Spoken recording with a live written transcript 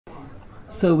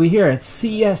So we're here at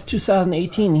CES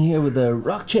 2018 here with the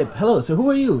Rockchip. Hello, so who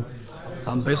are you?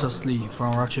 I'm basically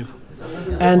from Rockchip.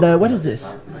 And what is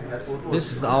this?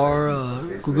 This is our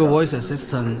Google Voice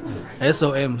Assistant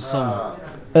SOM song.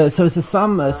 So it's a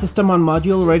SOM system on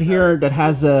module right here that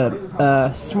has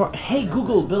a smart Hey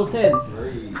Google built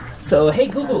in. So hey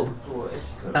Google,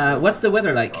 what's the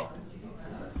weather like?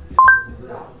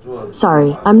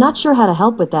 Sorry, I'm not sure how to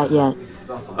help with that yet.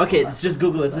 Okay, it's just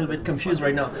Google. It's a little bit confused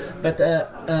right now. But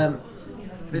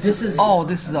this is our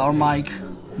mic.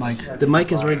 The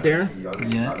mic is right there.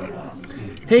 Yeah.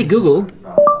 Hey Google,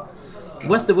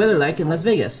 what's the weather like in Las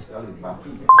Vegas?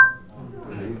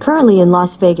 Currently in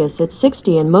Las Vegas, it's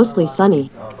 60 and mostly sunny.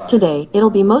 Today, it'll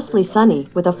be mostly sunny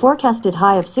with a forecasted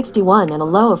high of 61 and a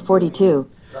low of 42.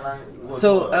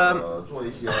 So,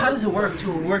 how does it work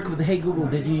to work with Hey Google?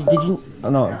 Did you? Oh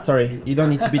no, sorry, you don't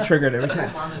need to be triggered every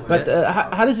time. But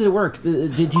how does it work?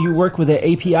 Did you work with the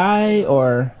API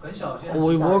or?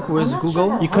 We work with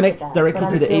Google. You connect directly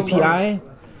to the API,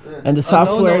 and the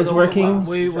software is working.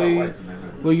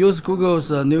 We use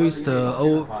Google's newest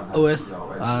OS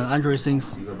Android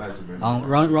things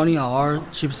running our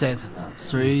chipset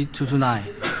 3229.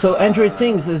 So Android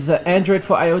things is Android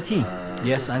for IoT.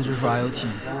 Yes, Android for IoT.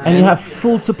 And you have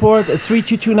full support.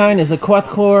 3229 is a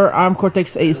quad-core ARM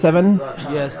Cortex-A7.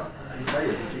 Yes.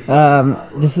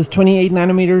 This is 28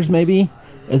 nanometers, maybe.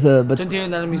 Is a 28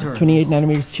 nanometers. 28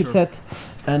 nanometers chipset.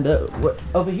 And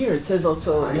over here it says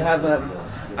also you have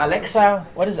Alexa.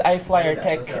 What is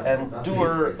iflyertek and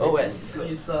DuerOS?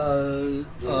 It's a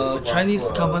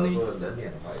Chinese company.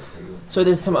 So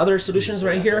there's some other solutions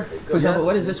right here. For example,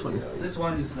 what is this one? This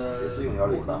one is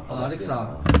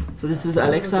Alexa. So this is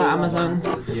Alexa Amazon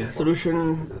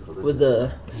solution with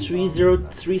the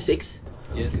 3036.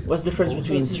 Yes. What's the difference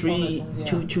between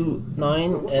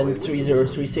 3229 and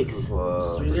 3036?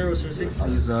 3036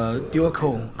 is a dual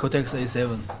core Cortex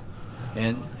A7,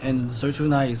 and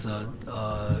 329 is a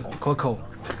quad core.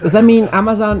 Does that mean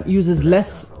Amazon uses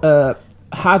less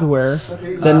hardware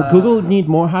than Google need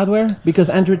more hardware because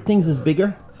Android things is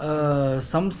bigger?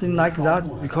 Something like that,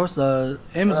 because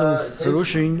Amazon's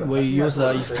solution we use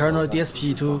external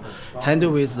DSP to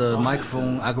handle with the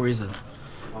microphone algorithm.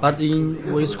 But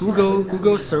with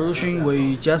Google's solution,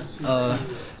 we just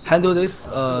handle this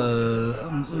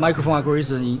microphone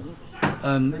algorithm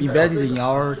embedded in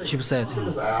our chipset.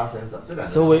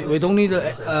 So we don't need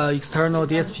external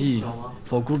DSP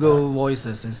for Google Voice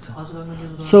Assistant.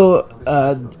 So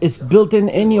it's built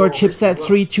in your chipset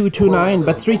 3229,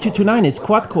 but 3229 is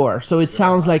quad-core, so it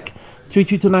sounds like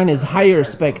 3229 is higher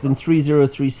spec than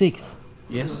 3036.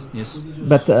 Yes.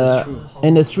 But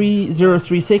in the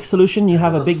 3036 solution, you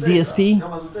have a big DSP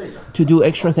to do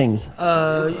extra things.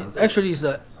 Actually, it's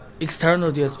an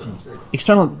external DSP.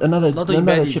 External, another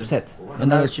chipset.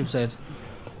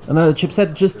 Another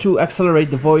chipset just to accelerate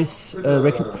the voice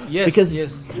recognition.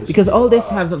 Because all this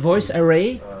have a voice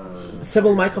array,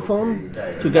 several microphones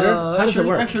together. How does it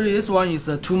work? Actually, this one is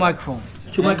two microphone.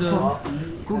 Two microphones.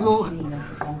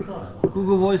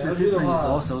 Google Voice Assistant is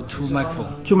also two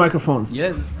microphones. Two microphones.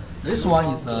 Yeah, this one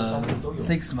is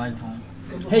 6 microphone.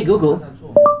 Hey Google,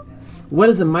 what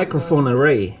is a microphone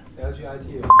array?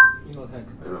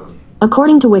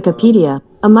 According to Wikipedia,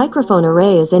 a microphone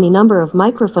array is any number of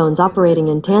microphones operating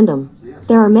in tandem.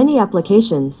 There are many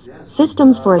applications.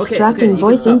 Systems for extracting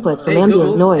voice input from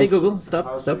ambient noise. Hey Google,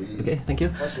 stop. Okay, thank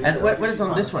you. And what is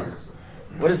on this one?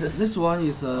 What is this? This one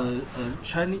is a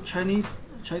Chinese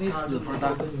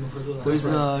product. So it's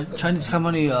a Chinese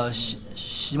company,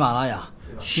 Himalaya.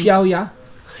 Xiaoya.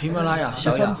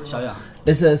 Xiaoya.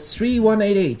 It's a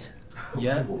 3188.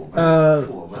 Yeah.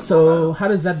 So how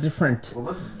does that different?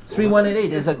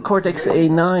 3188 is a Cortex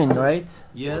A9, right?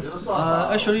 Yes.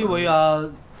 Actually, we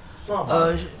are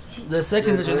the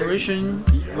second generation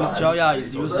with Xiaoya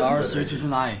is use our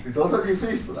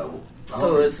 3229.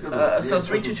 So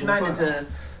 3229 is a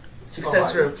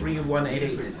successor of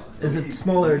 3188. Is it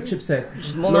smaller chipset?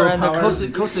 Smaller and cost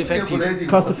effective.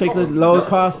 Cost effective, lower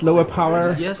cost, lower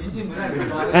power. Yes.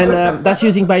 And that's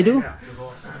using Baidu?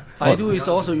 Baidu is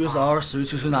also use our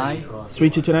 3229.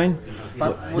 3229?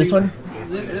 But this one?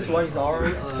 This one is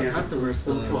our customers'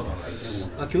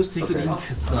 acoustic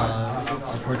links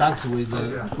products with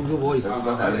Google Voice.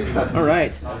 All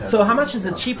right. So how much is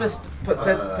the cheapest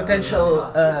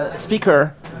potential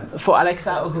speaker for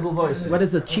Alexa or Google Voice? What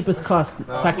is the cheapest cost,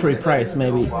 factory price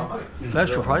maybe?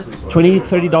 Factory price? $20,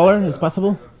 $30 is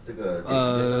possible?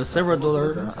 Several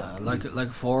dollars,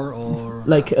 like 4 or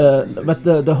but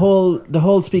the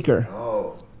whole speaker.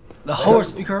 The whole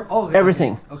speaker? Oh, okay.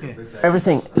 Everything. Okay.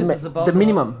 Everything. This is about The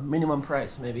minimum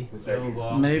price, maybe.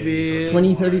 Maybe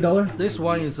 $20-$30. this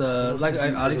one is like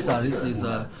Alexa. This is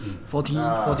 $45.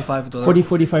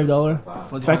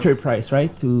 $45 factory price,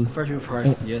 right? To Factory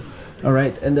price, yes. all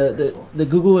right, and the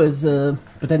Google is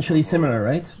potentially similar,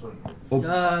 right?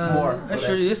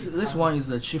 Actually, this one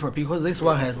is cheaper because this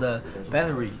one has a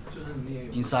battery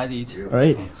inside it. All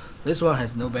right. This one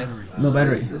has no battery. No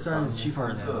battery. This one is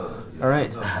cheaper than. All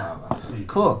right.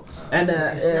 Cool. And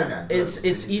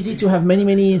it's easy to have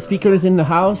many speakers in the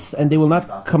house, and they will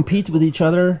not compete with each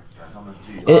other.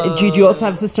 Do you also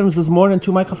have systems with more than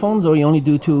 2 microphones, or you only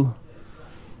do 2?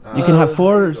 You can have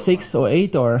 4, 6, or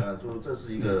 8, or.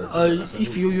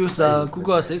 If you use a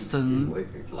Google Assistant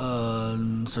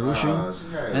solution,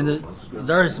 and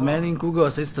there is many Google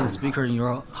Assistant speaker in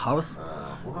your house,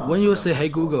 when you say "Hey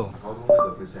Google,"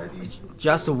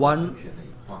 just one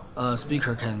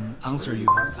speaker can answer you.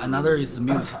 Another is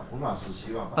mute.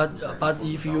 But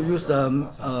if you use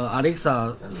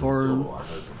Alexa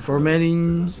for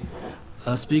many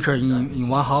speaker in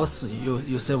one house,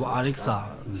 you say Alexa,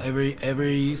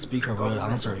 every speaker will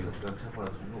answer you.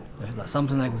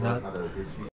 Something like that.